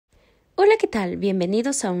Hola, ¿qué tal?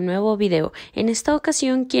 Bienvenidos a un nuevo video. En esta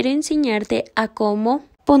ocasión quiero enseñarte a cómo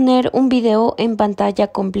poner un video en pantalla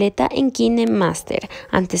completa en KineMaster.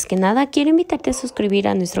 Antes que nada, quiero invitarte a suscribir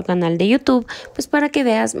a nuestro canal de YouTube, pues para que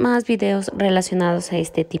veas más videos relacionados a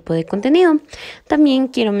este tipo de contenido. También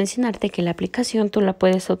quiero mencionarte que la aplicación tú la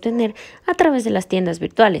puedes obtener a través de las tiendas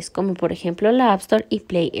virtuales, como por ejemplo la App Store y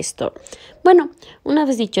Play Store. Bueno, una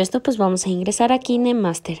vez dicho esto, pues vamos a ingresar a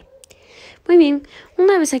KineMaster. Muy bien,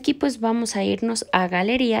 una vez aquí pues vamos a irnos a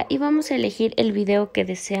galería y vamos a elegir el video que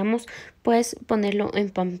deseamos pues ponerlo en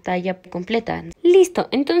pantalla completa. Listo,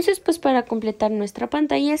 entonces pues para completar nuestra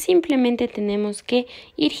pantalla simplemente tenemos que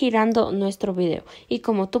ir girando nuestro video y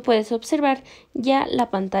como tú puedes observar ya la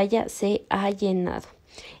pantalla se ha llenado.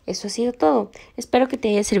 Eso ha sido todo. Espero que te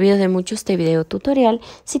haya servido de mucho este video tutorial.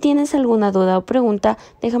 Si tienes alguna duda o pregunta,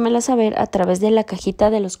 déjamela saber a través de la cajita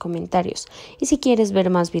de los comentarios. Y si quieres ver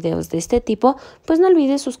más videos de este tipo, pues no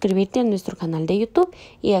olvides suscribirte a nuestro canal de YouTube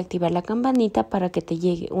y activar la campanita para que te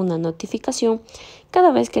llegue una notificación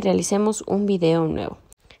cada vez que realicemos un video nuevo.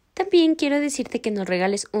 También quiero decirte que nos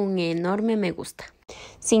regales un enorme me gusta.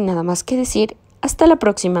 Sin nada más que decir, hasta la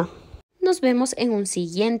próxima. Nos vemos en un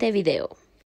siguiente video.